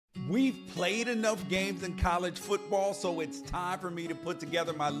We've played enough games in college football, so it's time for me to put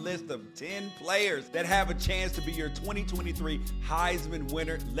together my list of 10 players that have a chance to be your 2023 Heisman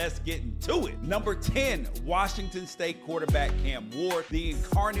winner. Let's get into it. Number 10, Washington State quarterback Cam Ward. The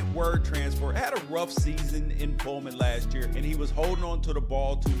incarnate word transfer had a rough season in Pullman last year, and he was holding on to the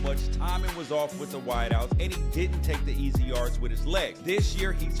ball too much. Timing was off with the wideouts, and he didn't take the easy yards with his legs. This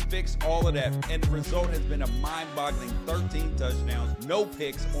year, he's fixed all of that, and the result has been a mind-boggling 13 touchdowns, no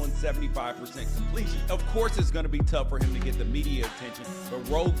picks on 75% completion. Of course, it's going to be tough for him to get the media attention, but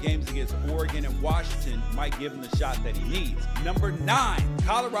road games against Oregon and Washington might give him the shot that he needs. Number 9,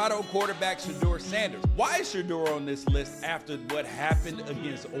 Colorado quarterback Shedeur Sanders. Why is Shedeur on this list after what happened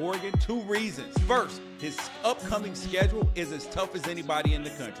against Oregon? 2 reasons. First, his upcoming schedule is as tough as anybody in the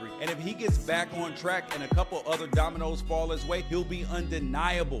country, and if he gets back on track and a couple other dominoes fall his way, he'll be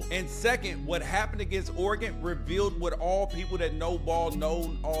undeniable. And second, what happened against Oregon revealed what all people that know ball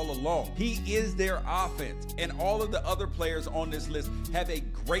know all along. He is their offense, and all of the other players on this list have a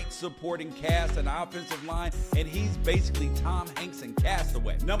great supporting cast and offensive line, and he's basically Tom Hanks and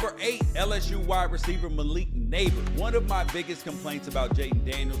Castaway. Number 8, LSU wide receiver Malik Neighbors. One of my biggest complaints about Jayden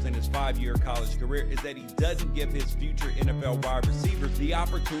Daniels in his 5-year college career is that he doesn't give his future NFL wide receivers the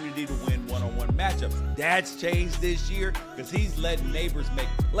opportunity to win one-on-one matchups. That's changed this year because he's letting Neighbors make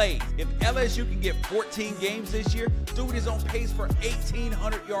plays. If LSU can get 14 games this year, dude is on pace for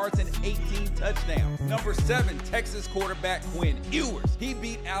 1,800 yards and 18 touchdowns. Number 7, Texas quarterback Quinn Ewers. He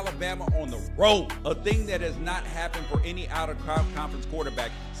beat Alabama on the road, a thing that has not happened for any out-of-conference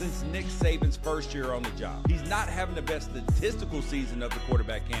quarterback since Nick Saban's first year on the job. He's not having the best statistical season of the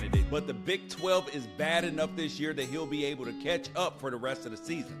quarterback candidate, but the Big 12 is bad enough this year that he'll be able to catch up for the rest of the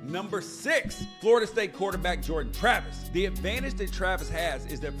season. Number 6, Florida State quarterback Jordan Travis. The advantage that Travis has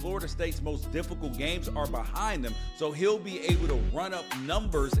is that Florida State's most difficult games are behind them, so he'll be able to run up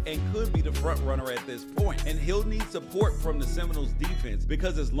numbers and could be the front runner at this point. And he'll need support from the Seminoles defense,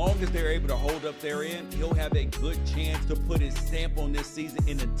 because as long as they're able to hold up their end, he'll have a good chance to put his stamp on this season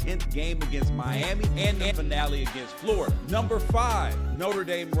in the 10th game against Miami and the finale against Florida. Number 5, Notre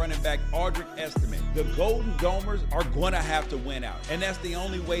Dame running back Audric Estime. The Golden Domers are going to have to win out, and that's the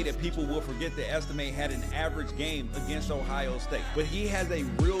only way that people will forget that Estime had an average game against Ohio State. But he has a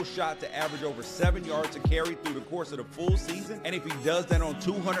real shot to average over 7 yards a carry through the course of the full season, and if he does that on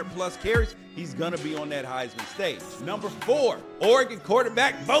 200+ carries, he's going to be on that Heisman stage. Number 4, Oregon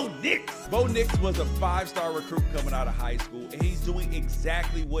quarterback Bo Nix. Bo Nix was a 5-star recruit coming out of high school, and he's doing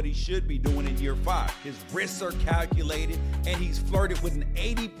exactly what he should be doing in year 5. His wrists are calculated, and he's flirted with an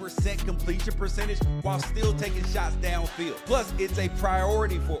 80% completion percentage while still taking shots downfield. Plus, it's a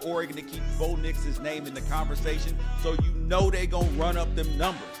priority for Oregon to keep Bo Nix's name in the conversation, so you know they're going to run up them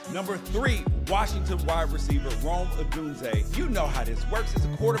numbers. Number 3, Washington wide receiver Rome Odunze. You know how this works. It's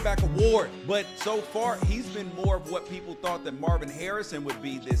a quarterback award, but so far he's been more of what people thought that Marvin Harrison would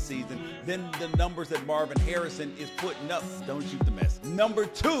be this season than the numbers that Marvin Harrison is putting up. Don't shoot the mess. Number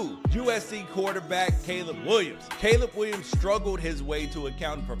 2, USC quarterback Caleb Williams. Caleb Williams struggled his way to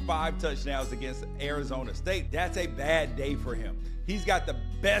accounting for 5 touchdowns against Arizona State. That's a bad day for him. He's got the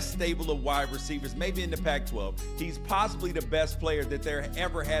best stable of wide receivers, maybe in the Pac-12. He's possibly the best player that there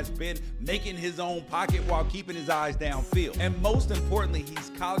ever has been, making his own pocket while keeping his eyes downfield. And most importantly,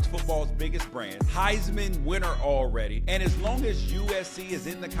 he's college football's biggest brand, Heisman winner already. And as long as USC is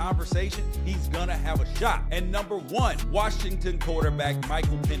in the conversation, he's gonna have a shot. And number 1, Washington quarterback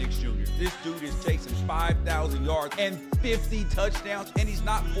Michael Penix Jr. This dude is chasing 5,000 yards and 50 touchdowns, and he's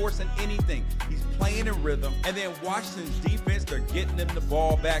not forcing anything. He's playing in rhythm, and then Washington's defense, they're getting him the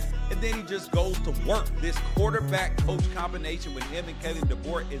ball back, and then he just goes to work. This quarterback-coach combination with him and Kevin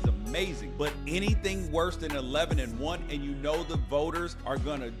DeBoer is amazing, but anything worse than 11-1, and you know the voters are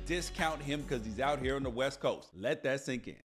going to discount him because he's out here on the West Coast. Let that sink in.